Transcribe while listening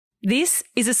This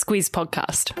is a Squiz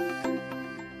podcast.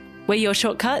 We're your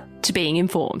shortcut to being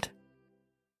informed.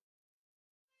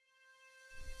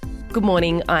 Good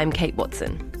morning, I'm Kate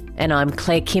Watson. And I'm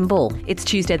Claire Kimball. It's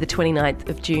Tuesday the 29th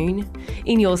of June.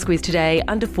 In your Squiz today,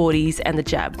 under 40's and the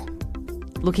jab.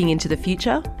 Looking into the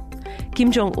future,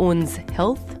 Kim Jong Un's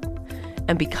health,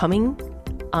 and becoming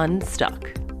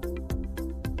unstuck.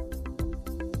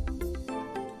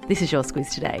 This is your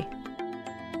Squiz today.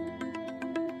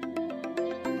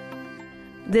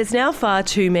 There's now far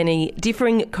too many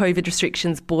differing COVID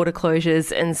restrictions, border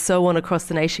closures and so on across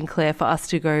the nation, Claire, for us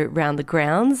to go round the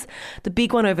grounds. The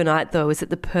big one overnight, though, is that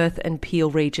the Perth and Peel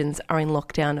regions are in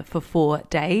lockdown for 4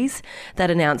 days.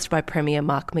 That announced by Premier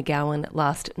Mark McGowan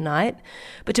last night.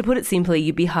 But to put it simply,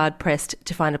 you'd be hard-pressed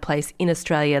to find a place in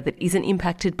Australia that isn't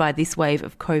impacted by this wave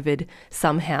of COVID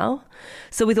somehow.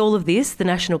 So with all of this, the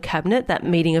National Cabinet, that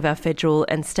meeting of our federal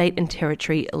and state and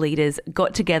territory leaders,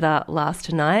 got together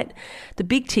last night. The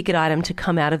big ticket item to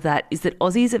come out of that is that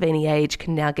Aussies of any age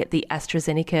can now get the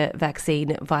AstraZeneca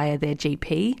vaccine via their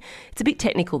GP. It's a bit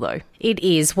technical though. It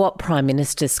is. What Prime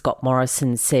Minister Scott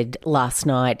Morrison said last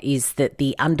night is that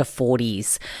the under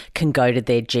 40s can go to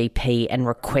their GP and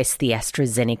request the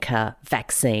AstraZeneca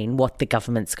vaccine. What the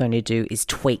government's going to do is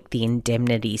tweak the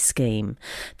indemnity scheme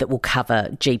that will cover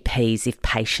GPs if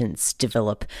patients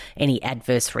develop any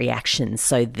adverse reactions,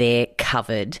 so they're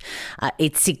covered.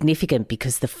 It's significant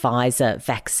because the Pfizer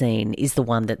vaccine is the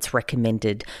one that's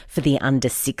recommended for the under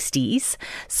 60s.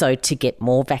 So to get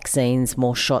more vaccines,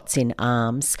 more shots in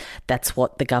arms, that's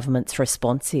what the government's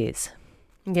response is.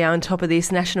 Yeah, on top of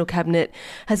this, National Cabinet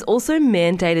has also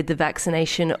mandated the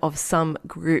vaccination of some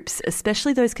groups,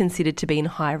 especially those considered to be in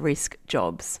high-risk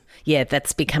jobs. Yeah,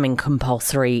 that's becoming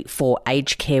compulsory for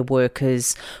aged care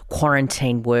workers,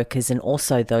 quarantine workers, and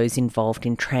also those involved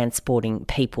in transporting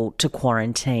people to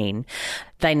quarantine.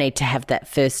 They need to have that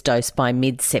first dose by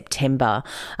mid-September.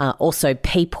 Also,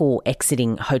 people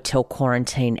exiting hotel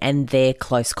quarantine and their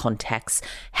close contacts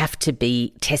have to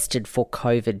be tested for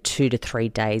COVID 2 to 3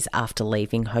 days after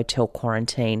leaving hotel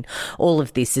quarantine. All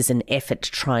of this is an effort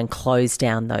to try and close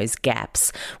down those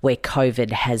gaps where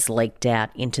COVID has leaked out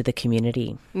into the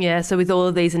community. Yeah, so with all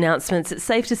of these announcements, it's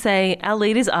safe to say our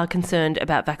leaders are concerned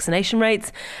about vaccination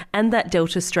rates and that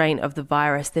Delta strain of the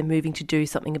virus. They're moving to do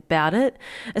something about it.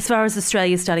 As far as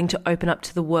Australia is starting to open up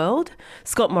to the world,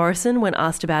 Scott Morrison, when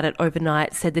asked about it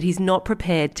overnight, said that he's not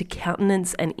prepared to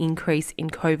countenance an increase in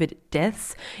COVID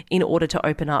deaths in order to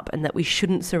open up, and that we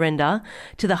shouldn't surrender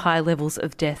to the high levels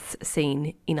of deaths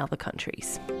seen in other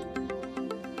countries.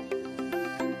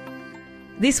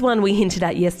 This one we hinted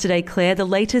at yesterday, Claire. The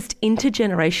latest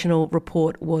intergenerational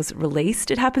report was released.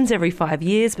 It happens every 5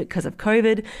 years, but because of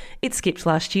COVID, it skipped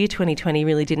last year. 2020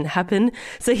 really didn't happen.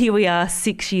 So here we are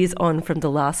 6 years on from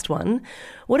the last one.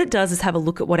 What it does is have a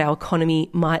look at what our economy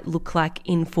might look like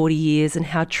in 40 years and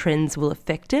how trends will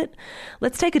affect it.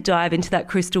 Let's take a dive into that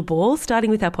crystal ball, starting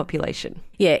with our population.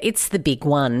 Yeah, it's the big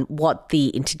one. What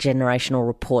the intergenerational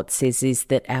report says is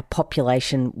that our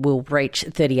population will reach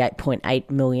 38.8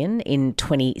 million in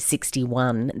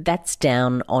 2061. That's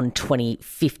down on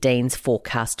 2015's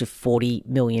forecast of 40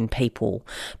 million people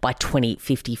by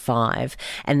 2055.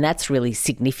 And that's really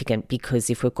significant because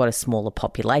if we've got a smaller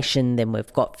population, then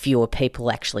we've got fewer people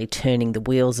actually turning the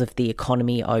wheels of the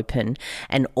economy open.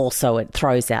 And also it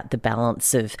throws out the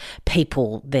balance of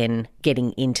people then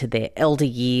getting into their elder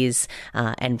years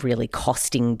and really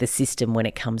costing the system when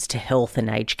it comes to health and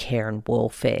aged care and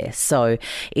welfare. So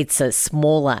it's a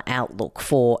smaller outlook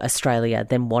for Australia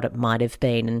than what it might have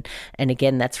been. And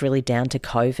again, that's really down to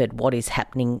COVID. What is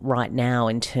happening right now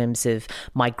in terms of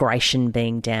migration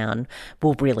being down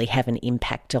will really have an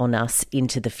impact on us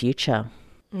into the future.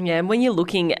 Yeah, and when you're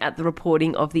looking at the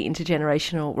reporting of the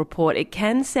intergenerational report, it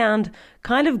can sound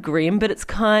kind of grim, but it's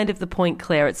kind of the point,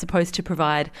 Claire. It's supposed to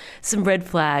provide some red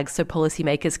flags so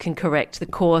policymakers can correct the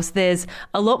course. There's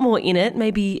a lot more in it,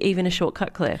 maybe even a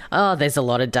shortcut, Claire. Oh, there's a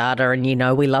lot of data, and you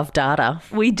know we love data.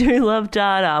 We do love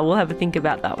data. We'll have a think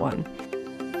about that one.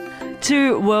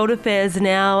 To world affairs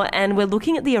now, and we're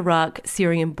looking at the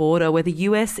Iraq-Syrian border where the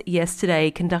US yesterday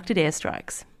conducted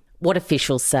airstrikes. What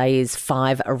officials say is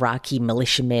 5 Iraqi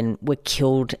militiamen were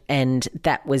killed, and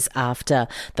that was after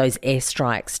those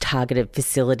airstrikes targeted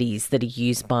facilities that are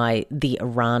used by the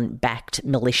Iran-backed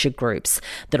militia groups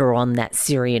that are on that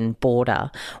Syrian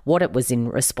border. What it was in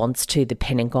response to, the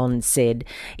Pentagon said,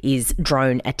 is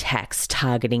drone attacks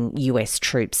targeting US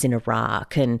troops in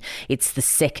Iraq, and it's the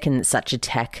second such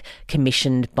attack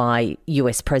commissioned by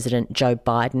US President Joe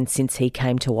Biden since he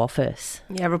came to office.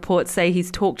 Yeah, reports say he's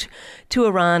talked to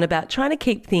Iran about trying to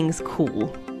keep things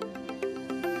cool.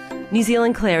 New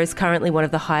Zealand, Claire, is currently one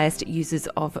of the highest users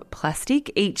of plastic,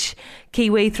 each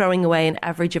Kiwi throwing away an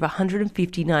average of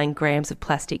 159 grams of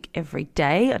plastic every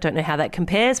day. I don't know how that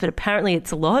compares, but apparently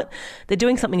it's a lot. They're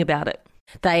doing something about it.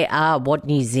 They are. What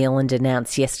New Zealand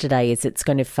announced yesterday is it's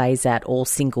going to phase out all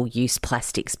single-use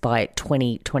plastics by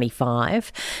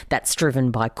 2025. That's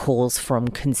driven by calls from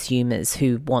consumers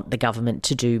who want the government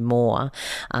to do more.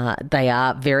 They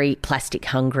are very plastic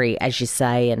hungry, as you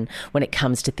say, and when it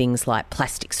comes to things like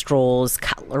plastic straws,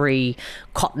 cutlery,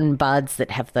 cotton buds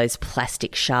that have those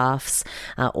plastic shafts,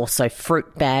 also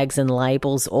fruit bags and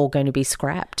labels, all going to be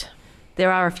scrapped.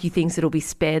 There are a few things that will be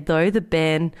spared, though. The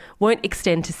ban won't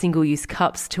extend to single-use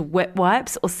cups, to wet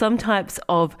wipes, or some types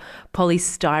of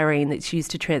polystyrene that's used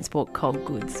to transport cold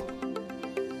goods.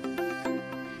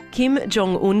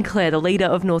 Jong Un, Claire, the leader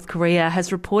of North Korea, has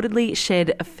reportedly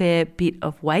shed a fair bit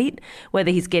of weight.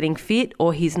 Whether he's getting fit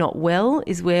or he's not well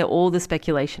is where all the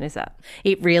speculation is at.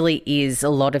 It really is a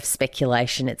lot of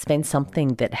speculation. It's been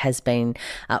something that has been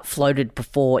floated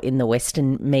before in the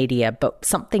Western media, but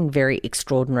something very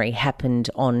extraordinary happened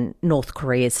on North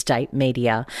Korea's state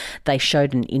media. They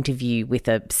showed an interview with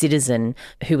a citizen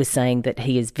who was saying that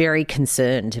he is very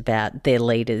concerned about their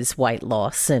leader's weight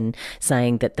loss and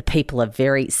saying that the people are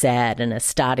very sad and are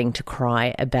starting to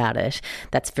cry about it.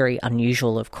 That's very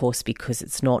unusual, of course, because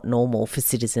it's not normal for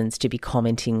citizens to be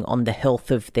commenting on the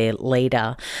health of their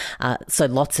leader. So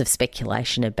lots of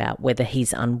speculation about whether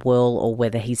he's unwell or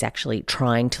whether he's actually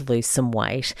trying to lose some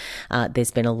weight.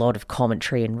 There's been a lot of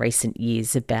commentary in recent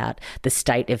years about the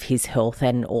state of his health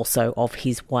and also of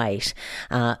his weight.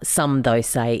 Some, though,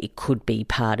 say it could be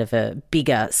part of a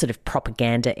bigger sort of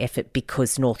propaganda effort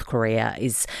because North Korea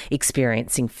is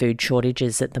experiencing food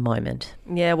shortages at the moment.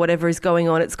 Yeah, whatever is going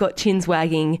on, it's got chins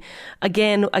wagging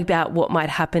again about what might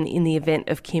happen in the event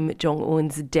of Kim Jong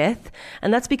Un's death.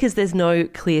 And that's because there's no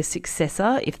clear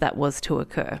successor if that was to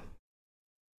occur.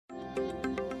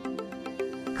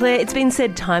 Claire, it's been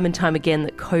said time and time again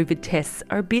that COVID tests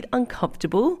are a bit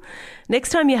uncomfortable.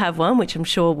 Next time you have one, which I'm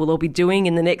sure we'll all be doing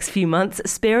in the next few months,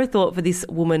 spare a thought for this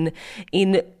woman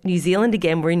in New Zealand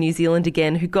again, we're in New Zealand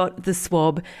again, who got the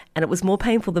swab and it was more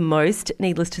painful than most.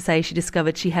 Needless to say, she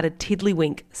discovered she had a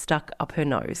tiddlywink stuck up her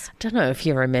nose. I don't know if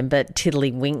you remember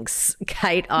tiddlywinks,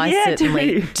 Kate. I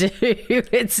certainly do.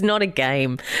 It's not a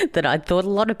game that I'd thought a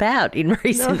lot about in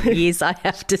recent years, I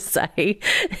have to say,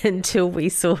 until we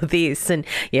saw this. And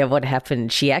yeah, what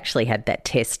happened, she actually had that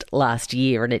test last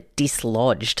year and it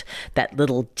dislodged that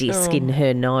little disc in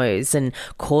her nose and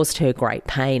caused her great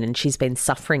pain, and she's been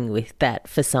suffering with that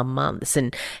for some months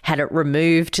and had it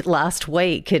removed last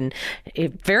week, and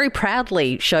it very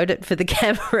proudly showed it for the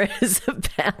cameras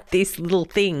about this little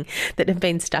thing that had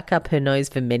been stuck up her nose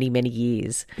for many, many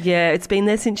years. Yeah, it's been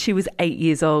there since she was 8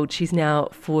 years old. She's now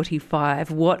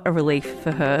 45. What a relief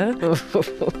for her.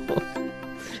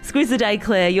 Squiz the day,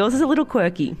 Claire. Yours is a little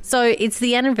quirky. So it's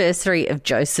the anniversary of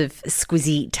Joseph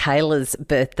Squizzy Taylor's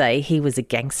birthday. He was a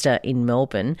gangster in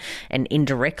Melbourne and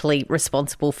indirectly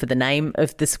responsible for the name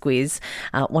of the Squiz.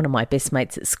 One of my best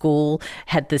mates at school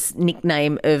had this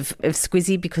nickname of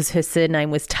Squizzy because her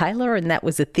surname was Taylor, and that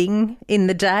was a thing in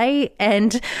the day.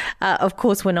 And of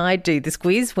course, when I do the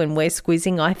Squiz, when we're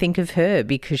squizzing, I think of her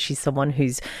because she's someone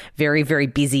who's very, very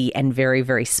busy and very,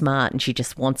 very smart, and she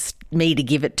just wants me to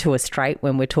give it to her straight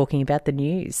when we're talking about the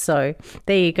news. So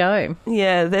there you go.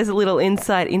 Yeah, there's a little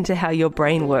insight into how your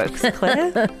brain works,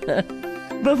 Claire.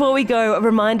 Before we go, a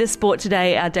reminder, Sport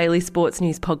Today, our daily sports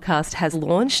news podcast, has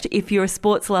launched. If you're a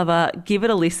sports lover, give it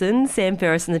a listen. Sam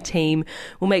Ferris and the team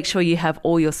will make sure you have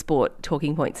all your sport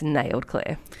talking points nailed,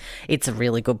 Claire. It's a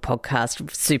really good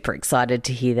podcast. Super excited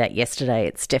to hear that yesterday.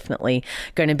 It's definitely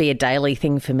going to be a daily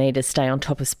thing for me to stay on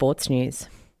top of sports news.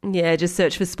 Yeah, just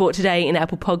search for Sport Today in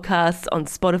Apple Podcasts, on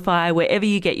Spotify, wherever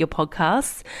you get your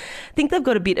podcasts. I think they've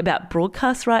got a bit about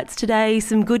broadcast rights today,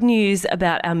 some good news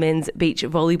about our men's beach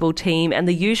volleyball team, and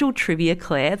the usual trivia,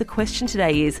 Claire. The question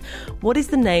today is, what is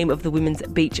the name of the women's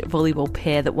beach volleyball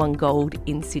pair that won gold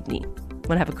in Sydney?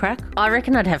 Want to have a crack? I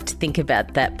reckon I'd have to think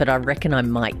about that, but I reckon I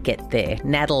might get there.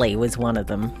 Natalie was one of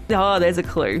them. Oh, there's a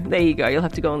clue. There you go. You'll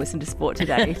have to go and listen to Sport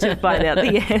Today to find out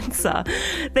the answer.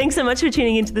 Thanks so much for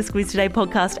tuning into the Squiz Today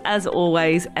podcast, as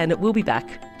always, and we'll be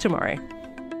back tomorrow.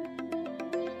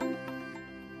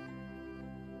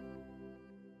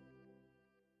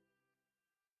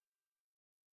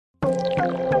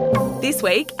 This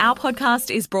week, our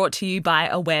podcast is brought to you by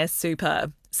Aware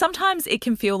Super. Sometimes it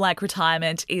can feel like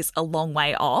retirement is a long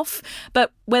way off,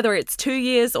 but whether it's 2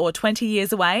 years or 20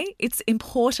 years away, it's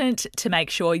important to make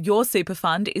sure your super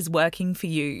fund is working for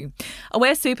you.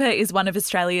 Aware Super is one of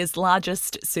Australia's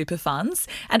largest super funds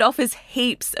and offers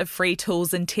heaps of free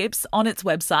tools and tips on its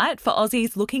website for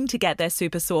Aussies looking to get their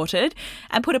super sorted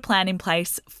and put a plan in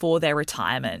place for their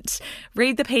retirement.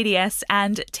 Read the PDS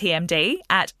and TMD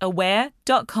at aware.com.au.